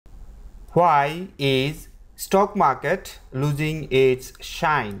Why is stock market losing it's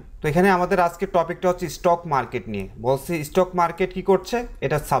shine. তো এখানে আমাদের আজকের টপিকটা হচ্ছে স্টক মার্কেট নিয়ে। বলছি স্টক মার্কেট কি করছে,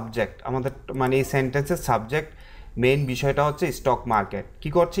 এটা সাবজেক্ট আমাদের, মানে এই সেন্টেন্সের সাবজেক্ট মেইন বিষয়টা হচ্ছে স্টক মার্কেট কি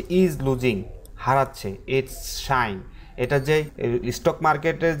করছে, ইজ লুজিং হারাচ্ছে, ইটস শাইন। এটা যে স্টক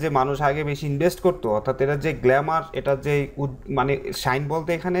মার্কেটে যে মানুষ আগে বেশি ইনভেস্ট করতো, অর্থাৎ এটা যে গ্ল্যামার, এটা যে মানে শাইন বলতে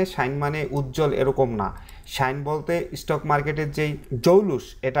এখানে শাইন মানে উজ্জ্বল এরকম না, শাইন বলতে স্টক মার্কেটের যেই জৌলুস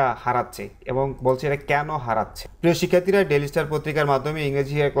এটা হারাচ্ছে, এবং বলছে এটা কেন হারাচ্ছে। প্রিয় শিক্ষার্থীরা, ডেইলি স্টার পত্রিকার মাধ্যমে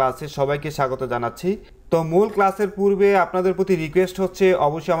ইংরেজি ক্লাসে সবাইকে স্বাগত জানাচ্ছি। তো মূল ক্লাসের পূর্বে আপনাদের প্রতি রিকোয়েস্ট হচ্ছে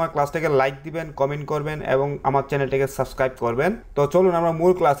অবশ্যই আমার ক্লাসটাকে লাইক দিবেন, কমেন্ট করবেন এবং আমার চ্যানেলটাকে সাবস্ক্রাইব করবেন। তো চলুন আমরা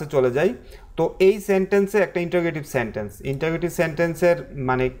মূল ক্লাসে চলে যাই। তো এই সেন্টেন্সে একটা ইন্টারোগেটিভ সেন্টেন্সের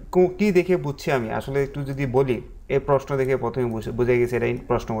মানে কি দেখে বুঝছি আমি আসলে একটু যদি বলি, এই প্রশ্ন দেখে প্রথমে বুঝে গেছি এটা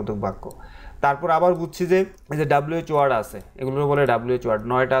প্রশ্নবোধক বাক্য। তারপর আবার বুঝছি যে এই যে WH ওয়ার্ড আছে, এগুলো বলে WH ওয়ার্ড,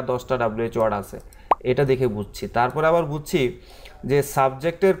 9টা 10টা WH ওয়ার্ড আছে, এটা দেখে বুঝছি। তারপর আবার বুঝছি যে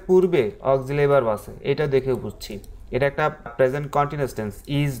সাবজেক্টের পূর্বে অক্সিলারি ভার্ব আছে, এটা দেখে বুঝছি এটা একটা present continuous tense,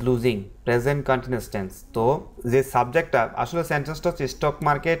 is losing present continuous tense. তো যে সাবজেক্টটা আসলে সেন্টেন্সটা হচ্ছে স্টক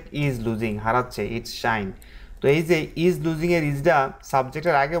মার্কেট ইজ লুজিং হারাচ্ছে, ইটস শাইন। তো এই যে ইজ লুজিং এর ইজটা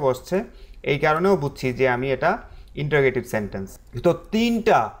সাবজেক্টের আগে বসছে, এই কারণেও বুঝছি যে আমি এটা ইন্টারোগেটিভ সেন্টেন্স। তো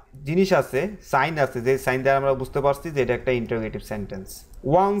তিনটা জিনিস আছে, সাইন আছে, যে সাইন দ্বারা আমরা বুঝতে পারছি যে এটা একটা ইন্টারোগেটিভ সেন্টেন্স।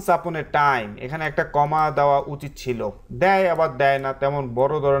 ওয়ান্স আপন এ টাইম, এখানে একটা কমা দেওয়া উচিত ছিল, দেয় আবার দেয় না, তেমন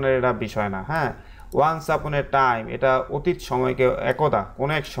বড় ধরনের এটা বিষয় না। হ্যাঁ, ওয়ান্স আপন এ টাইম এটা অতীত সময়কে, একদা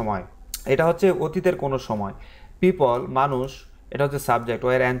কোনো এক সময়, এটা হচ্ছে অতীতের কোনো সময়। পিপল মানুষ, এটা হচ্ছে সাবজেক্ট।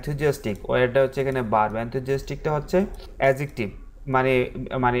 ওয়ার এনথুজিয়াস্টিক, ওয়ারটা হচ্ছে এখানে ভার্ব, এনথুজিয়াস্টিকটা হচ্ছে অ্যাডজেক্টিভ, মানে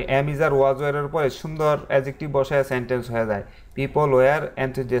মানে এম ইজ আর ওয়াজ ওয়ারের উপরে সুন্দর অ্যাডজেক্টিভ বসায় সেন্টেন্স হয়ে যায়। পিপল ওয়ার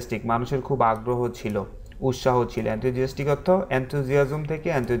এনথুজিয়াস্টিক, মানুষের খুব আগ্রহ ছিল, উৎসাহ ছিল। এনথুজিয়াস্টিক অর্থ এনথুজিয়াজম থেকে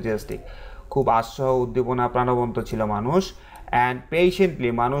এনথুজিয়াস্টিক, খুব আগ্রহ উদ্দীপনা প্রাণবন্ত ছিল মানুষ। অ্যান্ড পেশেন্টলি,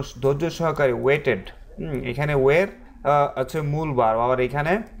 মানুষ ধৈর্য সহকারে ওয়েটেড, এখানে ওয়ের হচ্ছে মূল ভার্ব, আবার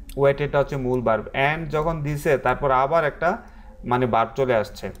এখানে ওয়েটেডটা হচ্ছে মূল ভার্ব। অ্যান্ড যখন দিছে তারপর আবার একটা মানে ভার্ব চলে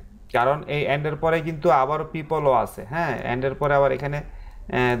আসছে, কারণ এই অ্যান্ডের পরে কিন্তু আবারও পিপলও আছে। হ্যাঁ, অ্যান্ডের পরে আবার এখানে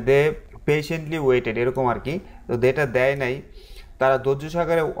দে পেশেন্টলি ওয়েটেড এরকম আর কি। তো দেটা দেয় নাই, তারা ধৈর্য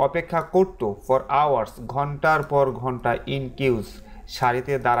সহকারে অপেক্ষা করতো ফর আওয়ার্স, ঘন্টার পর ঘন্টা, ইন কিউজ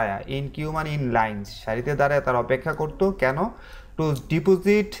সারিতে দাঁড়ায়, ইন কিউ মানে ইন লাইন্স, সারিতে দাঁড়ায় তারা অপেক্ষা করতো কেন, two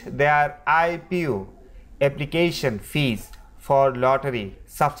deposit there IPO application fees for lottery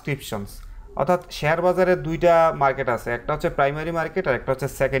subscriptions. অর্থাৎ শেয়ার বাজারের দুইটা মার্কেট আছে, একটা হচ্ছে প্রাইমারি মার্কেট আর একটা হচ্ছে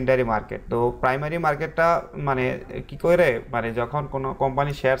সেকেন্ডারি মার্কেট। তো প্রাইমারি মার্কেটটা মানে কি করে, মানে যখন কোনো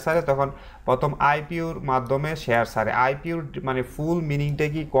কোম্পানি শেয়ার ছাড়ে তখন প্রথম IPOর মাধ্যমে শেয়ার ছাড়ে। IPOর মানে ফুল মিনিংটা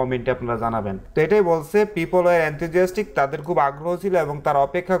কি, কমেন্টে আপনারা জানাবেন। তো এটাই বলছে, পিপল আর এনথুজিয়াস্টিক, তাদের খুব আগ্রহ ছিল এবং তারা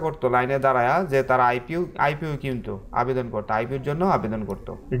অপেক্ষা করতো লাইনে দাঁড়ায় যে তারা আইপিও কিন্তু আবেদন করতো, IPOর জন্য আবেদন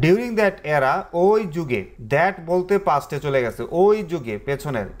করতো। ডিউরিং দ্যাট এরা, ওই যুগে, দ্যাট বলতে পাস্টে চলে গেছে, ওই যুগে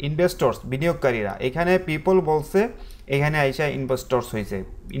পেছনের, ইনভেস্টর্স বিনিয়োগকারীরা, এখানে পিপল বলছে, এখানে আইসা ইনভেস্টর্স হয়েছে,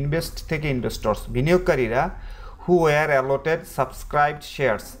 ইনভেস্ট থেকে ইনভেস্টর্স বিনিয়োগকারীরা, who were allotted subscribed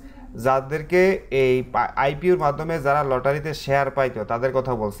shares, যাদেরকে এই IPOর মাধ্যমে যারা লটারিতে শেয়ার পাইতো তাদের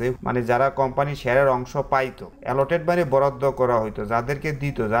কথা বলছে, মানে যারা কোম্পানি শেয়ারের অংশ পাইতো। অ্যালটেড মানে বরাদ্দ করা হইতো, যাদেরকে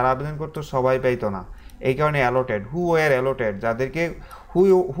দিত, যারা আবেদন করতো সবাই পাইতো না, এই কারণে অ্যালটেড। হু ওয়ার অ্যালটেড, যাদেরকে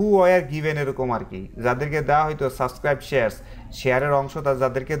হু ওয়ার গিভেন এরকম আর কি, যাদেরকে দেওয়া হইতো সাবস্ক্রাইব শেয়ার্স, শেয়ারের অংশ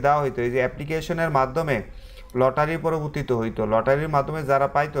যাদেরকে দেওয়া হইতো, এই যে অ্যাপ্লিকেশনের মাধ্যমে লটারি পরিবর্তিত হইতো, লটারির মাধ্যমে যারা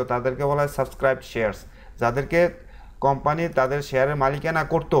পাইতো তাদেরকে বলা হয় সাবস্ক্রাইব শেয়ার্স, যাদেরকে কোম্পানি তাদের শেয়ারের মালিকানা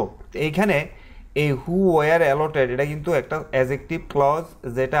করতো। এইখানে এই হু ওয়ার অ্যালটেড এটা কিন্তু একটা অ্যাডজেক্টিভ ক্লজ,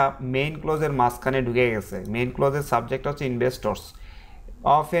 যেটা মেইন ক্লজের মাঝখানে ঢুকে গেছে। মেইন ক্লজের সাবজেক্ট হচ্ছে ইনভেস্টর্স।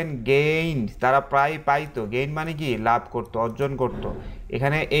 অফেন গেইনড, তারা প্রায় পাইতো, গেইন মানে কি, লাভ করতো, অর্জন করতো।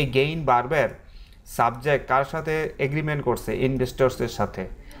 এখানে এই গেইন বারবার সাবজেক্ট কার সাথে এগ্রিমেন্ট করছে, ইনভেস্টর্সের সাথে।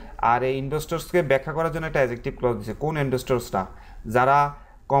 আর এই ইনভেস্টর্সকে ব্যাখ্যা করার জন্য একটা অ্যাডজেক্টিভ ক্লজ দিচ্ছে, কোন ইনভেস্টর্সরা, যারা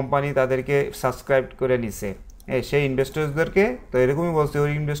কোম্পানি তাদেরকে সাবস্ক্রাইব করে নিছে, সেই ইনভেস্টর্সদেরকে। তো এরকমই বলছে,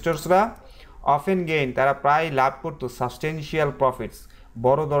 ওই ইনভেস্টর্সরা অফেন গেইন, তারা প্রায় লাভ করতো, সাবস্টেনশিয়াল প্রফিটস,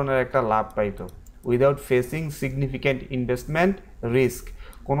 বড় ধরনের একটা লাভ পাইতো, without facing significant investment risk,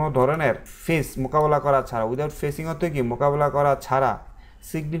 কোনো ধরনের মোকাবেলা করা ছাড়া। উইদাউট ফেসিং অর্থ কি, মোকাবেলা করা ছাড়া,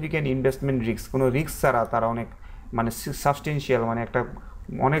 সিগনিফিক্যান্ট ইনভেস্টমেন্ট রিস্ক, কোনো রিস্ক ছাড়া তারা অনেক মানে সাবস্টেনশিয়াল মানে একটা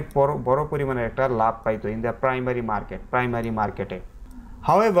অনেক বড় পরিমাণের একটা লাভ পাইতো ইন দ্য প্রাইমারি মার্কেটে।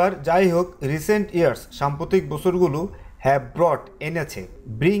 হাউএভার, যাই হোক, রিসেন্ট ইয়ার্স সাম্প্রতিক বছরগুলো হ্যাভ ব্রট এনেছে,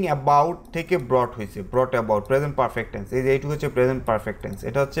 ব্রিং অ্যাবাউট থেকে ব্রট হয়েছে, ব্রট অ্যাবাউট প্রেজেন্ট পারফেক্ট টেন্স। এই যে এইটুকু হচ্ছে প্রেজেন্ট পারফেক্ট টেন্স,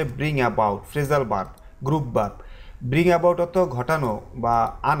 এটা হচ্ছে bring about phrasal verb, group verb. Bring about অর্থ ঘটানো বা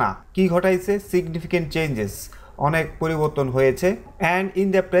আনা। কি ঘটাইছে? সিগনিফিকেন্ট চেঞ্জেস, অনেক পরিবর্তন হয়েছে। And in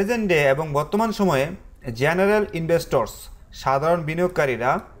the present day, এবং বর্তমান সময়ে জেনারেল ইনভেস্টর্স সাধারণ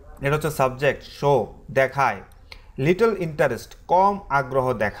বিনিয়োগকারীরা, এটা হচ্ছে সাবজেক্ট, শো দেখায়, লিটল ইন্টারেস্ট কম আগ্রহ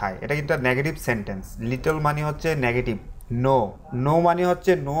দেখায়। এটা কিন্তু নেগেটিভ সেন্টেন্স। লিটল মানে হচ্ছে নেগেটিভ, নো নো মানে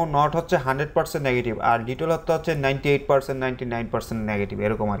হচ্ছে নো, নট হচ্ছে 100% নেগেটিভ, আর লিটল অর্থ হচ্ছে 98%, 99% নেগেটিভ,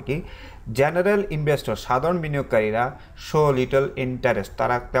 এরকম আর কি। জেনারেল ইনভেস্টর সাধারণ বিনিয়োগকারীরা, শো লিটল ইন্টারেস্ট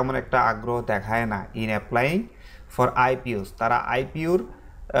তারা তেমন একটা আগ্রহ দেখায় না, ইন অ্যাপ্লাইং ফর আইপিওস তারা আইপিওর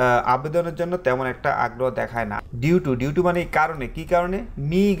আবেদনের জন্য তেমন একটা আগ্রহ দেখায় না। ডিউ টু মানে কারণে, কি কারণে?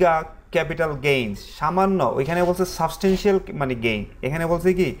 মিগা ক্যাপিটাল গেইনস, সামান্য, ওইখানে বলছে সাবস্টেন্সিয়াল মানে গেইন, এখানে বলছে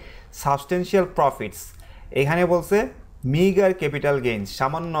কি সাবস্টেন্সিয়াল প্রফিটস, এখানে বলছে মিগার ক্যাপিটাল গেইনস,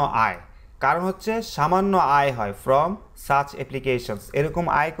 সামান্য আয়। কারণ হচ্ছে সামান্য আয় হয় ফ্রম সাচ অ্যাপ্লিকেশনস, এরকম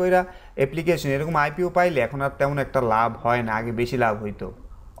আয় কইরা অ্যাপ্লিকেশন, এরকম আইপিও পাইলে এখন আর তেমন একটা লাভ হয় না, আগে বেশি লাভ হইতো।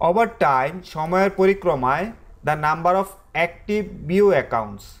 ওভার টাইম সময়ের পরিক্রমায়, the number of active bio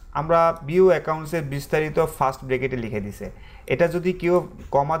accounts, আমরা বিও অ্যাকাউন্টসের বিস্তারিত ফার্স্ট ব্র্যাকেটে লিখে দিছে। এটা যদি কেউ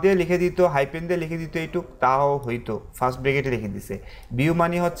কমা দিয়ে লিখে দিত, হাইপেন দিয়ে লিখে দিত এইটুক, তাও হইতো, ফার্স্ট ব্র্যাকেটে লিখে দিছে। বিও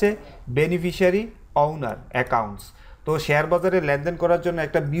মানে হচ্ছে বেনিফিশিয়ারি ওনার অ্যাকাউন্টস। তো শেয়ার বাজারে লেনদেন করার জন্য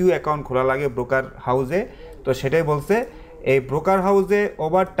একটা বিও অ্যাকাউন্ট খোলা লাগে ব্রোকার হাউসে, তো সেটাই বলছে এই ব্রোকার হাউসে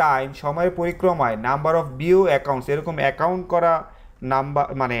ওভার টাইম সময়ের পরিক্রমায় নাম্বার অফ বিও অ্যাকাউন্টস, এরকম অ্যাকাউন্ট করা নাম্বার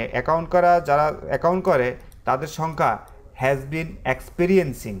মানে অ্যাকাউন্ট করা যারা অ্যাকাউন্ট করে তাদের সংখ্যা has been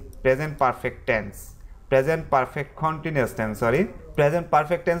experiencing, present perfect tense, present perfect continuous tense, sorry present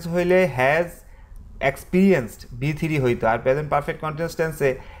perfect tense হইলে হ্যাজ এক্সপিরিয়েন্সড বি3 হইতো, আর প্রেজেন্ট পারফেক্ট কন্টিনিউয়াস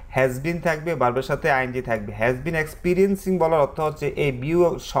টেন্সে হ্যাজ বিন থাকবে, ভার্বের সাথে আইএনজি থাকবে। হ্যাজ বিন এক্সপিরিয়েন্সিং বলার অর্থ হচ্ছে এই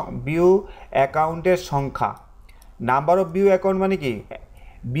বিও অ্যাকাউন্টের সংখ্যা, নাম্বার অফ বিও অ্যাকাউন্ট মানে কি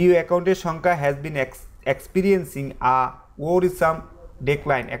বিও অ্যাকাউন্টের সংখ্যা হ্যাজ বিন এক্সপিরিয়েন্সিং আ ওরিসাম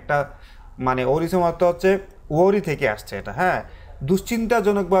ডেক্লাইন, একটা মানে ওরিসাম অর্থ হচ্ছে ওরি থেকে আসছে এটা, হ্যাঁ,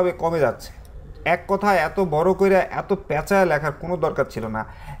 দুশ্চিন্তাজনকভাবে কমে যাচ্ছে। এক কথায় এত বড় করে এত পেঁচায় লেখার কোনো দরকার ছিল না,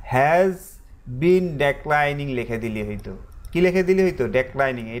 হ্যাজ বিন ডেক্লাইনিং লিখে দিলে হইতো। কি লিখে দিলে হইতো?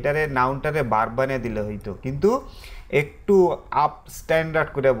 ডেক্লাইনিং, এটারে নাউনটারে বার বানিয়ে দিলে হইতো, কিন্তু একটু আপ স্ট্যান্ডার্ড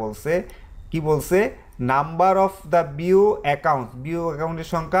করে বলছে। কি বলছে? Number of the bio accounts, bio অ্যাকাউন্টের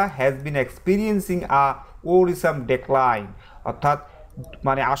সংখ্যা হ্যাজ বিন এক্সপিরিয়েন্সিং আ ওরিসাম ডেক্লাইন, অর্থাৎ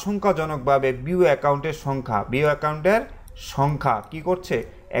মানে আশঙ্কাজনকভাবে বিও অ্যাকাউন্টের সংখ্যা কি করছে?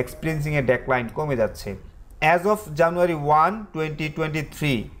 এক্সপিরিয়েন্সিংয়ের ডেক্লাইন, কমে যাচ্ছে। As of January 1,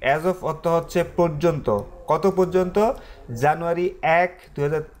 2023, as of অর্থ হচ্ছে পর্যন্ত, কত পর্যন্ত? জানুয়ারি 1,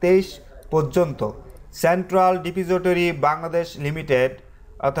 2023 পর্যন্ত। সেন্ট্রাল ডিপোজিটরি বাংলাদেশ লিমিটেড,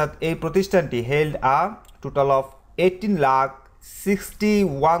 অর্থাৎ এই প্রতিষ্ঠানটি held a total of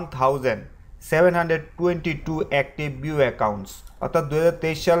 18,61,722 active bio accounts, অর্থাৎ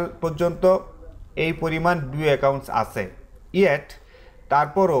 2023 সাল পর্যন্ত এই পরিমাণ বিও অ্যাকাউন্টস আছে। ইয়েট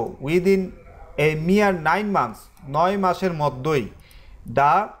তারপরও উইদিন এ মিয়ার 9 মান্থস, 9 মাসের মধ্যেই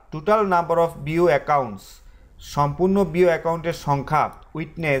the total number of bio accounts, সম্পূর্ণ বিও অ্যাকাউন্টের সংখ্যা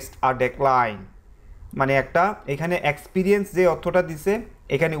উইটনেসড আ ডেক্লাইন, মানে একটা এখানে এক্সপিরিয়েন্স যে অর্থটা দিছে,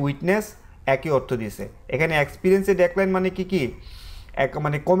 এখানে উইটনেস একই অর্থ দিছে। এখানে এক্সপিরিয়েন্সে ডেক্লাইন মানে কি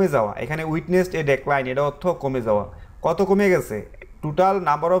মানে কমে যাওয়া, এখানে উইটনেসড এ ডেক্লাইন, এটা অর্থ কমে যাওয়া। কত কমে গেছে? Total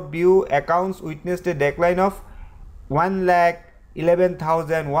number of bio accounts witnessed A ডেক্লাইন of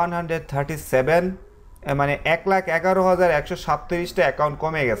 1,11,137, মানে 1,11,137টা অ্যাকাউন্ট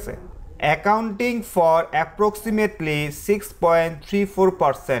কমে গেছে। অ্যাকাউন্টিং ফর অ্যাপ্রক্সিমেটলি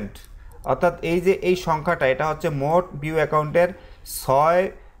 6.34%, অর্থাৎ এই যে এই সংখ্যাটা, এটা হচ্ছে মোট বিও অ্যাকাউন্টের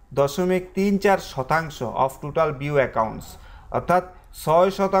 6.34% অফ টোটাল বিও অ্যাকাউন্টস, অর্থাৎ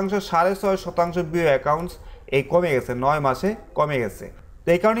 6%, 6.5% বিও অ্যাকাউন্টস এই কমে গেছে, 9 মাসে কমে গেছে। তো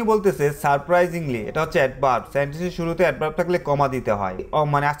এই কারণেই বলতেছে সারপ্রাইজিংলি, এটা হচ্ছে অ্যাডভার্ব, সেন্টেন্সের শুরুতে অ্যাডভার্ব থাকলে কমা দিতে হয়।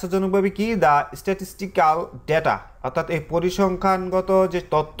 মানে আশ্চর্যজনকভাবে কি, দ্য স্ট্যাটিস্টিক্যাল ডেটা, অর্থাৎ এই পরিসংখ্যানগত যে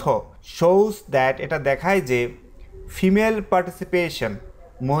তথ্য, শোস দ্যাট, এটা দেখায় যে ফিমেল পার্টিসিপেশন,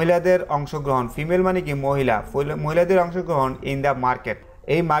 মহিলাদের অংশগ্রহণ, ফিমেল মানে কি মহিলা, মহিলাদের অংশগ্রহণ ইন দ্য মার্কেট,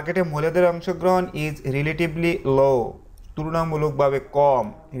 এই মার্কেটে মহিলাদের অংশগ্রহণ ইজ রিলেটিভলি লো, তুলনামূলকভাবে কম।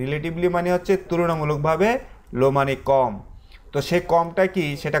 রিলেটিভলি মানে হচ্ছে তুলনামূলকভাবে, লো মানে কম। তো সেই কমটা কি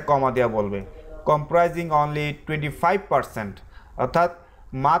সেটা কমা দেওয়া বলবে। কম্প্রাইজিং অনলি 25%, অর্থাৎ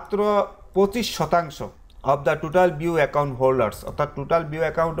মাত্র 25% of the total BO account holders, অর্থাৎ টোটাল বিও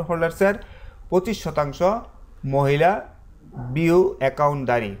অ্যাকাউন্ট হোল্ডার্সের 25% মহিলা বিও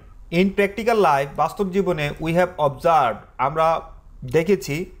অ্যাকাউন্টদারি। ইন প্র্যাকটিক্যাল লাইফ, বাস্তব জীবনে, উই হ্যাভ অবজার্ভ, আমরা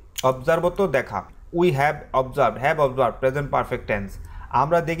দেখেছি, অবজার্ভ তো দেখা, we have observe present perfect tense,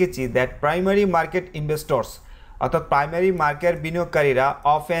 আমরা দেখেছি দ্যাট প্রাইমারি মার্কেট ইনভেস্টর্স, অর্থাৎ প্রাইমারি মার্কেট বিনিয়োগকারীরা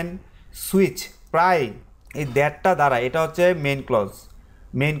অফেন সুইচ প্রায় এই দ্যাটটা দ্বারা এটা হচ্ছে মেইন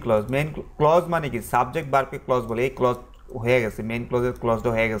ক্লজ মানে কি সাবজেক্ট ভার্বকে ক্লজ বলে এই ক্লজ হয়ে গেছে মেইন ক্লজের ক্লজটা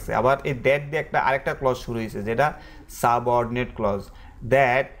হয়ে গেছে আবার এই দ্যাট দিয়ে আরেকটা ক্লজ শুরু হয়েছে যেটা সাবঅর্ডিনেট ক্লজ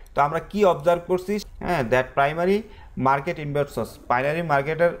দ্যাট তো আমরা কি অবজার্ভ করছি হ্যাঁ that primary market investors primary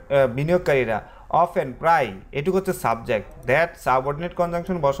মার্কেটের বিনিয়োগকারীরা অফেন প্রায় এটুকু হচ্ছে সাবজেক্ট দ্যাট সাবঅর্ডিনেট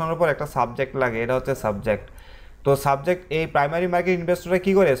কনজাংশন বসানোর পর একটা সাবজেক্ট লাগে এটা হচ্ছে সাবজেক্ট তো সাবজেক্ট এই প্রাইমারি মার্কেট ইনভেস্টররা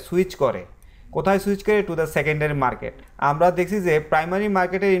কী করে সুইচ করে কোথায় সুইচ করে টু দ্য সেকেন্ডারি মার্কেট আমরা দেখছি যে প্রাইমারি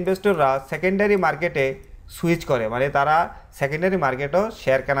মার্কেটের ইনভেস্টররা সেকেন্ডারি মার্কেটে সুইচ করে মানে তারা সেকেন্ডারি মার্কেটও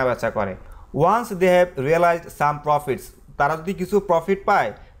শেয়ার কেনা বেচা করে once they have realised some profits তারা যদি কিছু প্রফিট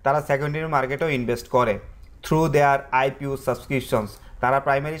পায় তারা সেকেন্ডারি মার্কেটেও ইনভেস্ট করে থ্রু দেয়ার আইপিও সাবস্ক্রিপশনস তারা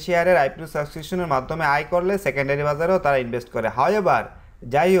প্রাইমারি শেয়ারের আইপিও সাবস্ক্রিপশনের মাধ্যমে আয় করলে সেকেন্ডারি বাজারেও তারা ইনভেস্ট করে হাউএভার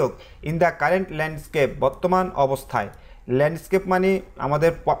যাই হোক ইন দ্য কারেন্ট ল্যান্ডস্কেপ বর্তমান অবস্থায় ল্যান্ডস্কেপ মানে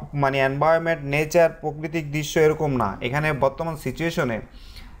আমাদের মানে এনভায়রনমেন্ট নেচার প্রাকৃতিক দৃশ্য এরকম না এখানে বর্তমান সিচুয়েশনে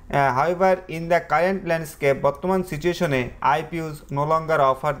however in the current landscape বর্তমান সিচুয়েশনে আইপিওস no longer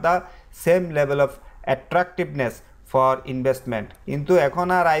offer the same level of অ্যাট্রাকটিভনেস for investment কিন্তু এখন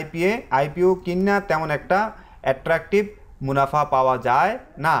আর আইপিও কিনা তেমন একটা অ্যাট্রাকটিভ মুনাফা পাওয়া যায়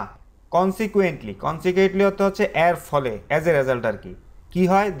না কনসিকুয়েন্টলি অর্থ হচ্ছে এর ফলে অ্যাজ এ রেজাল্ট আর কি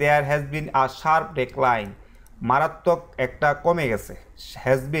হয় there has been a sharp ডেক্লাইন মারাত্মক একটা কমে গেছে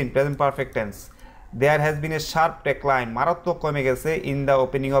has been present perfect tense there has been A sharp ডেক্লাইন মারাত্মক কমে গেছে in the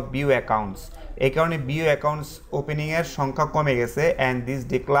opening of view accounts এই কারণে বিউ অ্যাকাউন্টস ওপেনিংয়ের সংখ্যা কমে গেছে অ্যান্ড দিস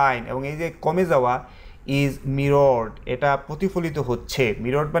ডিক্লাইন এবং এই যে কমে যাওয়া ইজ মিরর্ড এটা প্রতিফলিত হচ্ছে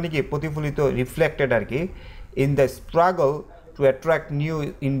মিরর্ড মানে কি প্রতিফলিত রিফ্লেক্টেড আর কি in the struggle two attract new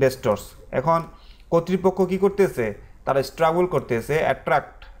investors এখন কর্তৃপক্ষ কী করতেছে তারা স্ট্রাগল করতেছে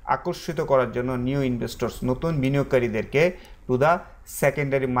আকর্ষিত করার জন্য নিউ ইনভেস্টর্স নতুন বিনিয়োগকারীদেরকে to the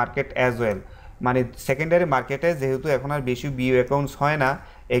secondary market as well মানে সেকেন্ডারি মার্কেটে যেহেতু এখন আর বেশি বিউ অ্যাকাউন্টস হয় না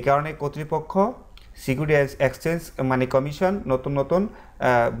এই কারণে কর্তৃপক্ষ সিকিউরিটি এক্সচেঞ্জ মানে কমিশন নতুন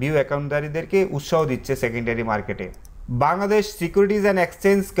বিউ অ্যাকাউন্টদারীদেরকে উৎসাহ দিচ্ছে সেকেন্ডারি মার্কেটে Bangladesh securities and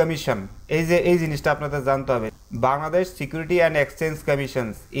exchange commission এই জিনিসটা আপনাদের জানতে হবে Bangladesh security and exchange commission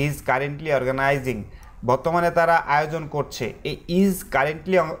is currently organising বর্তমানে তারা আয়োজন করছে এই ইজ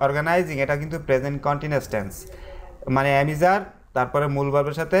কারেন্টলি অর্গানাইজিং এটা কিন্তু প্রেজেন্ট কন্টিনিউয়াস টেন্স মানে অ্যামিজার তারপরে মূল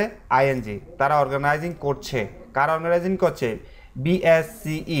ভার্বের সাথে আইএনজি তারা অর্গানাইজিং করছে কারা অর্গানাইজিং করছে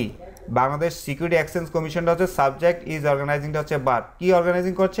বিএসসিই বাংলাদেশ সিকিউরিটি এক্সচেঞ্জ কমিশনটা হচ্ছে সাবজেক্ট ইজ অর্গানাইজিংটা হচ্ছে ভার্ব কি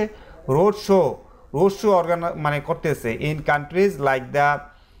অর্গানাইজিং করছে রোড শো মানে করতেছে in countries like the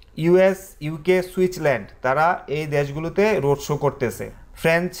US UK Switzerland তারা এই দেশগুলোতে রোড শো করতেছে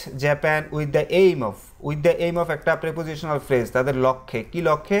French Japan with the aim of একটা প্রেপোজিশনাল ফ্রেজ তাদের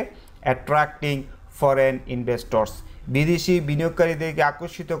লক্ষ্যে অ্যাট্রাক্টিং ফরেন ইনভেস্টর্স বিদেশি বিনিয়োগকারীদেরকে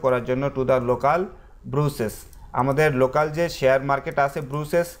আকর্ষিত করার জন্য টু দ্য লোকাল ব্রুসেস আমাদের লোকাল যে শেয়ার মার্কেট আছে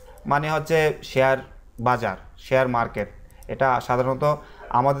ব্রুসেস মানে হচ্ছে শেয়ার বাজার শেয়ার মার্কেট এটা সাধারণত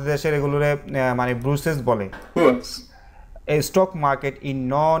আমাদের দেশের এগুলোরে মানে ব্রুসেস বলে এই stock market in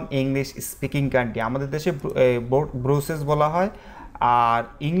non English speaking country আমাদের দেশে ব্রুসেস বলা হয় আর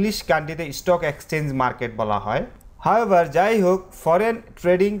ইংলিশ কান্ট্রিতে স্টক এক্সচেঞ্জ মার্কেট বলা হয় হাউএভার যাই হোক ফরেন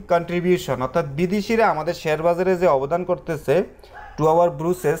ট্রেডিং কন্ট্রিবিউশন অর্থাৎ বিদেশিরা আমাদের শেয়ার বাজারে যে অবদান করতেছে টু আওয়ার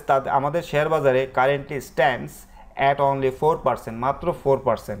ব্রুসেস তাদের আমাদের শেয়ার বাজারে কারেন্টলি স্ট্যান্ডস অ্যাট অনলি 4% মাত্র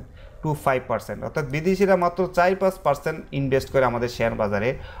 4% টু 5% অর্থাৎ বিদেশিরা মাত্র 4-5% ইনভেস্ট করে আমাদের শেয়ার বাজারে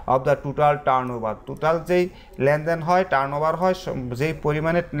of the total turnover total যেই লেনদেন হয় টার্নওভার হয় যেই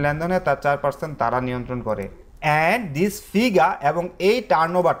পরিমাণে লেনদেন হয় তার 4% তারা নিয়ন্ত্রণ করে অ্যান্ড দিস ফিগার এবং এই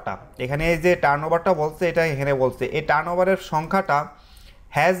টার্নওভারটা এখানে এই যে টার্নওভারটা বলছে এটা এখানে বলছে এই টার্নওভারের সংখ্যাটা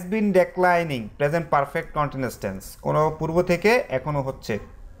has been ডেক্লাইনিং present perfect continuous tense কোনো পূর্ব থেকে এখনও হচ্ছে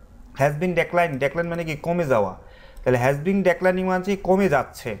হ্যাজ বিন ডেক্লাইন মানে কি কমে যাওয়া তাহলে হ্যাজ বিন ডেক্লাইনিং মানে কমে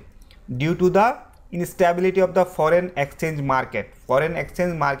যাচ্ছে due to the instability of the foreign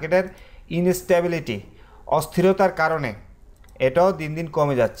exchange মার্কেটের ইনস্ট্যাবিলিটি অস্থিরতার কারণে এটাও দিন দিন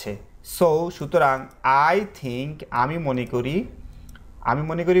কমে যাচ্ছে সুতরাং আই থিঙ্ক আমি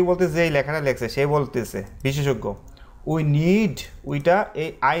মনে করি বলতে যে এই লেখাটা লেখছে সে বলতেছে বিশেষজ্ঞ উইটা এই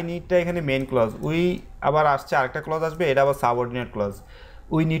আই নিডটা এখানে মেইন ক্লজ আবার আসছে আরেকটা ক্লজ আসবে এটা আবার subordinate clause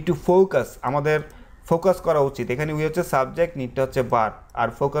we need to focus আমাদের ফোকাস করা উচিত এখানে হচ্ছে সাবজেক্ট নিডটা হচ্ছে ভার্ব আর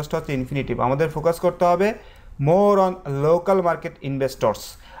ফোকাসটা হচ্ছে ইনফিনিটিভ আমাদের ফোকাস করতে হবে more on local market investors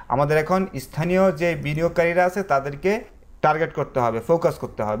আমাদের এখন স্থানীয় যে বিনিয়োগকারীরা আছে তাদেরকে টার্গেট করতে হবে ফোকাস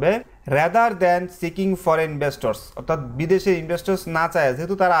করতে হবে rather than seeking foreign investors অর্থাৎ বিদেশের ইনভেস্টর্স না চায়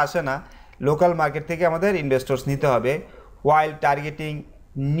যেহেতু তারা আসে না লোকাল মার্কেট থেকে আমাদের ইনভেস্টর্স নিতে হবে ওয়াইল টার্গেটিং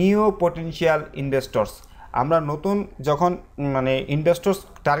নিউ পটেনশিয়াল ইনভেস্টর্স আমরা নতুন যখন মানে ইনভেস্টর্স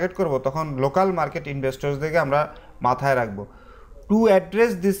টার্গেট করব তখন লোকাল মার্কেট ইনভেস্টর্সদেরকে আমরা মাথায় রাখবো। টু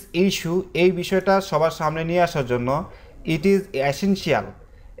অ্যাড্রেস দিস ইস্যু, এই বিষয়টা সবার সামনে নিয়ে আসার জন্য ইট ইজ এসেনশিয়াল,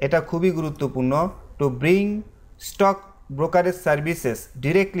 এটা খুবই গুরুত্বপূর্ণ, to bring stock brokerage services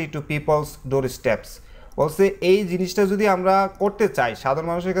directly to people's door steps. বলছে এই জিনিসটা যদি আমরা করতে চাই, সাধারণ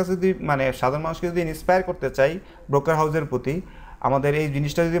মানুষের কাছে যদি মানে সাধারণ মানুষকে যদি ইন্সপায়ার করতে চাই ব্রোকার হাউসের প্রতি, আমাদের এই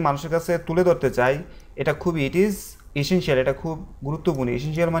জিনিসটা যদি মানুষের কাছে তুলে ধরতে চাই, এটা খুবই ইট ইজ এসেনশিয়াল, এটা খুব গুরুত্বপূর্ণ।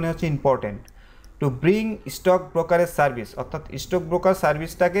 এসেনশিয়াল মানে হচ্ছে important. To bring stock brokerage service, অর্থাৎ stock broker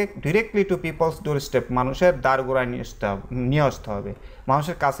সার্ভিসটাকে directly to people's door step, মানুষের দ্বারগোড়ায় নিয়ে আসতে হবে,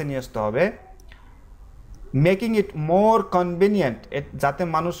 মানুষের কাছে নিয়ে আসতে হবে। মেকিং ইট মোর কনভিনিয়েন্ট, যাতে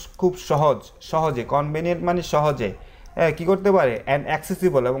মানুষ খুব সহজে, কনভিনিয়েন্ট মানে সহজে কী করতে পারে, অ্যান্ড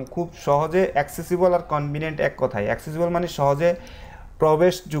অ্যাক্সেসিবল, এবং খুব সহজে অ্যাক্সেসিবল আর কনভিনিয়েন্ট এক কথায়। অ্যাক্সেসিবল মানে সহজে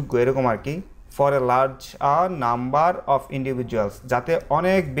প্রবেশযোগ্য এরকম আর কি। For a large number of individuals, যাতে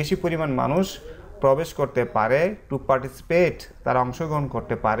অনেক বেশি পরিমাণ মানুষ প্রবেশ করতে পারে, টু পার্টিসিপেট, তারা অংশগ্রহণ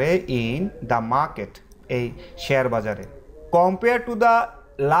করতে পারে, ইন দ্য মার্কেট, এই শেয়ার বাজারে। Compare to the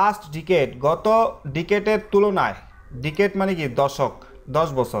last decade, গত ডিকেটের তুলনায়, ডিকেট মানে কি দশক, 10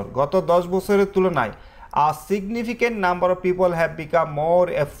 বছর, গত 10 বছরের তুলনায় a significant number of people have become more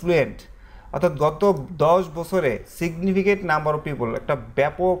effluent, অর্থাৎ গত 10 বছরে সিগনিফিকেন্ট নাম্বার অফ পিপল, একটা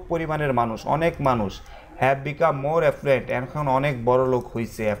ব্যাপক পরিমাণের মানুষ, অনেক মানুষ, হ্যাভ বিকাম মোর অ্যাফ্লুয়েন্ট, এখন অনেক বড় লোক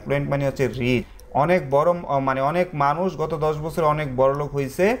হয়েছে। অ্যাফ্লুয়েন্ট মানে হচ্ছে রিচ, অনেক বড় মানে অনেক মানুষ গত 10 বছরে অনেক বড় লোক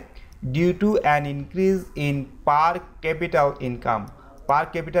হয়েছে। Due to an increase in per capital income, per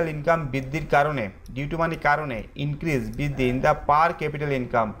capital income বৃদ্ধির কারণে, ডিউ টু মানে কারণে, ইনক্রিজ বৃদ্ধি, in the per capital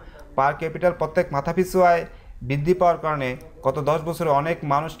income, per capital প্রত্যেক মাথাপিছু আয় বৃদ্ধি পাওয়ার কারণে গত 10 বছরে অনেক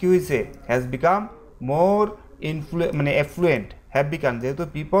মানুষ কী হয়েছে, হ্যাজ বিকাম মোর মানে অ্যাফ্লুয়েন্ট, হ্যাভ বিকাম, যেহেতু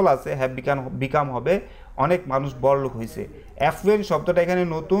পিপল আছে হ্যাভ বিকাম হবে, অনেক মানুষ বড়লোক হয়েছে। অ্যাফ্লুয়েন্ট শব্দটা এখানে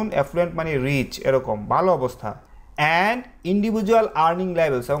নতুন, অ্যাফ্লুয়েন্ট মানে রিচ, এরকম ভালো অবস্থা। অ্যান্ড ইন্ডিভিজুয়াল আর্নিং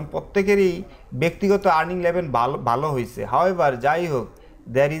লেভেলস, এবং প্রত্যেকেরই ব্যক্তিগত আর্নিং লেভেল ভালো হয়েছে। হাউএভার, যাই হোক,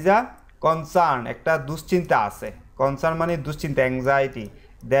 দ্যার ইজ আ কনসার্ন, একটা দুশ্চিন্তা আছে, কনসার্ন মানে দুশ্চিন্তা, anxiety,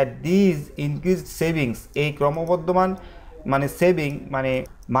 that these increase savings, এই ক্রমবর্ধমান মানে সেভিং মানে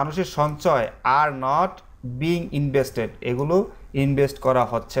মানুষের সঞ্চয়, আর নট বিং ইনভেস্টেড, এগুলো ইনভেস্ট করা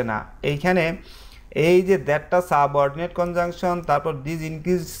হচ্ছে না। এইখানে এই যে দ্যাটটা সাবঅর্ডিনেট কনজাংশন, তারপর দিজ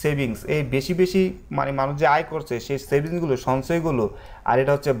ইনক্রিজ সেভিংস, এই বেশি মানে মানুষ যে আয় করছে সেই সেভিংসগুলো, সঞ্চয়গুলো, আর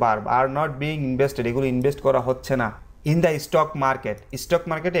এটা হচ্ছে verb, are not being invested, এগুলো ইনভেস্ট করা হচ্ছে না। In the stock market, stock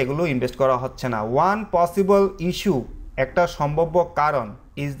মার্কেটে এগুলো ইনভেস্ট করা হচ্ছে না। ওয়ান পসিবল ইস্যু, একটা সম্ভাব্য কারণ,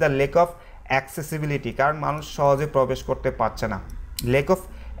 is the lake of accessibility, কারণ মানুষ সহজে প্রবেশ করতে পারছে না। লেক অফ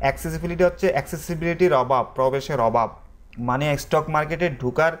অ্যাক্সেসিবিলিটি হচ্ছে অ্যাক্সেসিবিলিটির অভাব, প্রবেশের অভাব, মানে স্টক মার্কেটে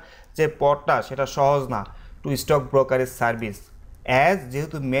ঢোকার যে পথটা সেটা সহজ না, two stock brokerage service, as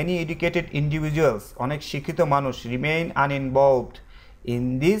যেহেতু মেনি এডুকেটেড ইন্ডিভিজুয়ালস, অনেক শিক্ষিত মানুষ, রিমেইন আনইনভলভড ইন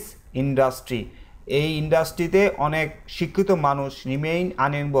দিস ইন্ডাস্ট্রি, এই ইন্ডাস্ট্রিতে অনেক শিক্ষিত মানুষ রিমেইন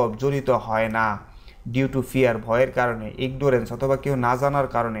আনইনভলভড, জড়িত হয় না, ডিউ টু ফিয়ার, ভয়ের কারণে, ইগনোরেন্স অথবা কেউ না জানার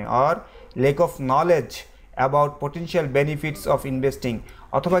কারণে, or lake of knowledge about potential benefits of investing,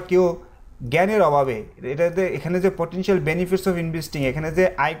 অথবা কেউ জ্ঞানের অভাবে, এটাতে এখানে যে পটেনশিয়াল বেনিফিটস অফ ইনভেস্টিং, এখানে যে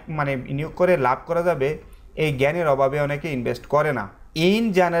আয় মানে বিনিয়োগ করে লাভ করা যাবে, এই জ্ঞানের অভাবে অনেকে ইনভেস্ট করে না। ইন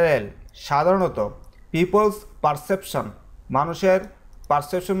জেনারেল, সাধারণত, পিপলস পারসেপশন, মানুষের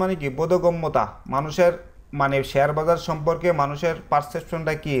পারসেপশন মানে কি বোধগম্যতা, মানুষের মানে শেয়ার বাজার সম্পর্কে মানুষের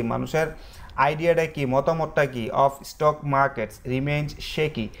পারসেপশনটা কি, মানুষের আইডিয়াটা কি, মতামতটা কি, অফ স্টক মার্কেটস রিমেইনস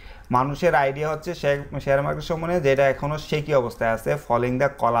শেকি, মানুষের আইডিয়া হচ্ছে শেয়ার মার্কেট সম্বন্ধে যেটা এখনও শেকি অবস্থায় আছে, ফলোইং দ্য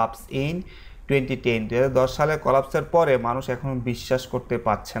কলাপস ইন 2010, 2010 সালে কলাপসের পরে মানুষ এখন বিশ্বাস করতে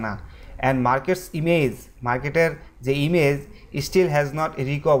পারছে না। অ্যান্ড মার্কেটস ইমেজ, মার্কেটের যে image, still has not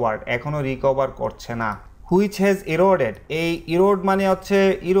recovered, এখনও রিকভার করছে না। হুইচ হ্যাজ ইরোডেড, এই ইরোড মানে হচ্ছে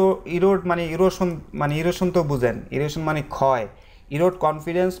ইরোড মানে ইরোশন তো বুঝেন, ইরোশন মানে ক্ষয়, ইরোড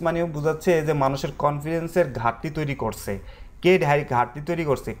কনফিডেন্স মানেও বোঝাচ্ছে যে মানুষের কনফিডেন্সের ঘাটতি তৈরি করছে। কে ঘাটতি তৈরি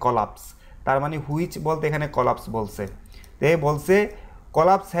করছে, কলাপস, তার মানে হুইচ বলতে এখানে কলাপস বলছে, তো বলছে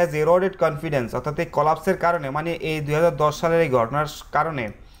কলাপস হ্যাজ এরোডেড কনফিডেন্স, অর্থাৎ এই কলাপসের কারণে মানে এই 2010 সালের এই ঘটনার কারণে,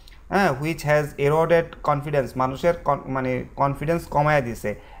 হুইচ হ্যাজ এরোডেড কনফিডেন্স, মানুষের মানে কনফিডেন্স কমায়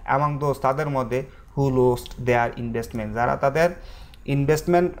দিছে, অ্যামাং দোজ, তাদের মধ্যে, হু লোস্ট দেয়ার ইনভেস্টমেন্ট, যারা তাদের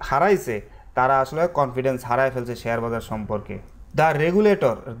ইনভেস্টমেন্ট হারাইছে, তারা আসলে কনফিডেন্স হারায় ফেলছে শেয়ার বাজার সম্পর্কে। দ্য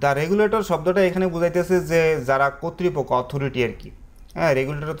রেগুলেটর শব্দটা এখানে বোঝাইতেছে যে যারা কর্তৃপক্ষ, অথরিটি আর কি,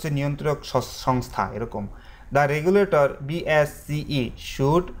 রেগুলেটর হচ্ছে নিয়ন্ত্রক সংস্থা এরকম। দ্য রেগুলেটর BSCE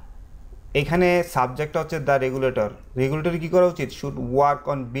শুড, এখানে সাবজেক্টটা হচ্ছে দ্য রেগুলেটর কী করা উচিত, should work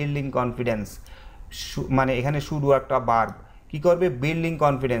on building confidence, মানে এখানে শুধু একটা ভার্ব কি করবে বিল্ডিং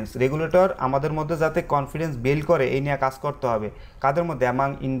কনফিডেন্স রেগুলেটর আমাদের মধ্যে যাতে কনফিডেন্স বিল্ড করে এই নিয়ে কাজ করতে হবে কাদের মধ্যে অ্যামাং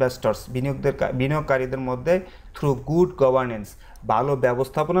ইনভেস্টর্স বিনিয়োগকারীদের মধ্যে থ্রু গুড গভর্নেন্স ভালো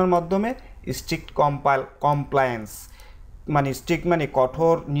ব্যবস্থাপনার মাধ্যমে স্ট্রিক্ট কমপ্লায়েন্স মানে স্ট্রিক্ট মানে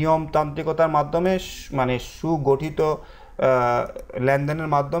কঠোর নিয়মতান্ত্রিকতার মাধ্যমে মানে সুগঠিত লেনদেনের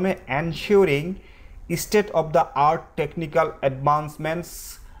মাধ্যমে ensuring state of the art technical অ্যাডভান্সমেন্টস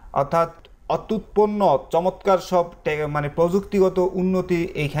অর্থাৎ অত্যুৎপন্ন চমৎকার সব মানে প্রযুক্তিগত উন্নতি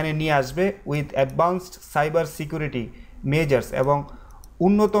এইখানে নিয়ে আসবে with advanced cyber security measures এবং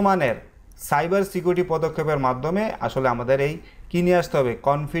উন্নত মানের সাইবার সিকিউরিটি পদক্ষেপের মাধ্যমে আসলে আমাদের এই কী নিয়ে আসতে হবে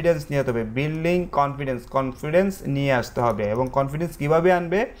কনফিডেন্স নিয়ে আসতে হবে বিল্ডিং কনফিডেন্স নিয়ে আসতে হবে এবং কনফিডেন্স কীভাবে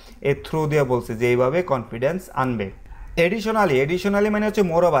আনবে এর থ্রু দিয়ে বলছে যে এইভাবে কনফিডেন্স আনবে এডিশনালি মানে হচ্ছে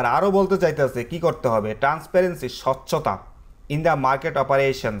মোরওভার আরও বলতে চাইতেছে কী করতে হবে ট্রান্সপারেন্সি স্বচ্ছতা ইন দ্য মার্কেট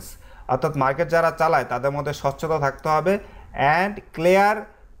অপারেশনস অর্থাৎ মার্কেট যারা চালায় তাদের মধ্যে স্বচ্ছতা থাকতে হবে and clear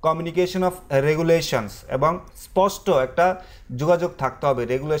communication of regulations এবং স্পষ্ট একটা যোগাযোগ থাকতে হবে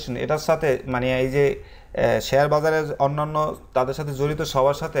রেগুলেশন এটার সাথে মানে এই যে শেয়ার বাজারের অন্যান্য তাদের সাথে জড়িত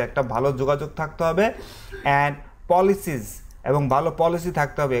সবার সাথে একটা ভালো যোগাযোগ থাকতে হবে অ্যান্ড পলিসিস এবং ভালো পলিসি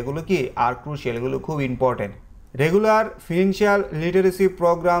থাকতে হবে এগুলো কি আর ক্রুশিয়াল এগুলো খুব important regular financial literacy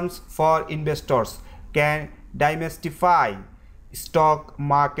programs for investors can ডাইমেস্টিফাই stock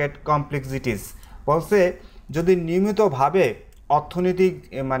market complexities বলছে যদি নিয়মিতভাবে অর্থনৈতিক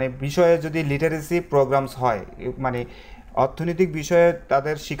মানে বিষয়ে যদি লিটারেসি প্রোগ্রামস হয় মানে অর্থনৈতিক বিষয়ে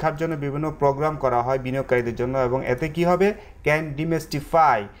তাদের শেখার জন্য বিভিন্ন প্রোগ্রাম করা হয় বিনিয়োগকারীদের জন্য এবং এতে কি হবে ক্যান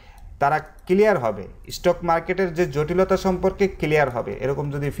ডিমেস্টিফাই তারা ক্লিয়ার হবে স্টক মার্কেটের যে জটিলতা সম্পর্কে ক্লিয়ার হবে এরকম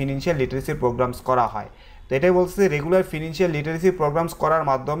যদি ফিনান্সিয়াল লিটারেসি প্রোগ্রামস করা হয় তো এটাই বলছে রেগুলার ফিনান্সিয়াল লিটারেসি প্রোগ্রামস করার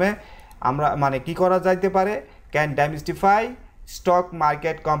মাধ্যমে আমরা মানে কি করা যাইতে পারে can ডাইমেস্টিফাই stock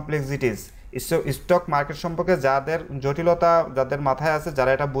market complexities stock market সম্পর্কে যাদের জটিলতা যাদের মাথায় আছে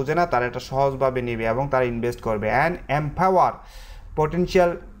যারা এটা বোঝে না তারা এটা সহজভাবে নেবে এবং তারা ইনভেস্ট করবে অ্যান্ড এম্পাওয়ার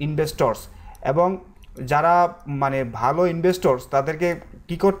পটেনশিয়াল ইনভেস্টর্স এবং যারা মানে ভালো ইনভেস্টর্স তাদেরকে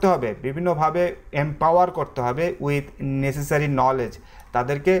কি করতে হবে বিভিন্নভাবে এম্পাওয়ার করতে হবে উইথ নেসেসারি নলেজ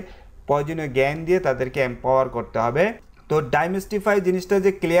তাদেরকে প্রয়োজনীয় জ্ঞান দিয়ে তাদেরকে এম্পাওয়ার করতে হবে তো ডাইমেস্টিফাই জিনিসটা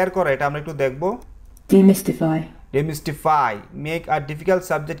যে ক্লিয়ার করা এটা আমরা একটু দেখব ডিমিস্টিফাই make a difficult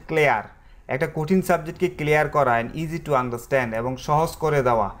subject clear একটা কঠিন সাবজেক্টকে ক্লিয়ার করা অ্যান্ড ইজি টু আন্ডারস্ট্যান্ড এবং সহজ করে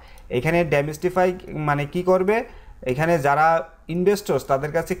দেওয়া এখানে ডেমিস্টিফাই মানে কি করবে এখানে যারা ইনভেস্টর্স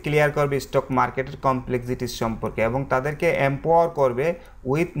তাদের কাছে ক্লিয়ার করবে স্টক মার্কেটের কমপ্লেক্সিটিস সম্পর্কে এবং তাদেরকে এম্পাওয়ার করবে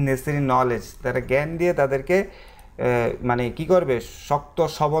উইথ নেসেসারি নলেজ তারা জ্ঞান দিয়ে তাদেরকে মানে কি করবে শক্ত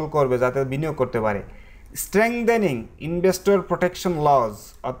সবল করবে যাতে বিনিয়োগ করতে পারে স্ট্রেংথেনিং ইনভেস্টর প্রোটেকশন লজ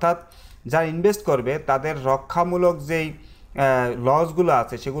অর্থাৎ যারা ইনভেস্ট করবে তাদের রক্ষামূলক যেই লসগুলো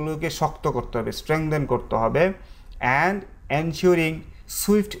আছে সেগুলোকে শক্ত করতে হবে স্ট্রেংথেন করতে হবে and ensuring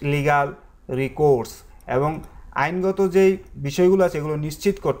Swift legal recourse এবং আইনগত যেই বিষয়গুলো আছে এগুলো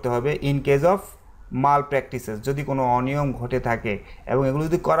নিশ্চিত করতে হবে ইন কেস অফ মাল প্র্যাকটিসেস যদি কোনো অনিয়ম ঘটে থাকে এবং এগুলো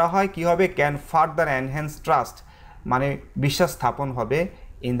যদি করা হয় কী হবে ক্যান ফার্দার এনহ্যান্স ট্রাস্ট মানে বিশ্বাস স্থাপন হবে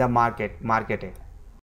ইন দ্য মার্কেটে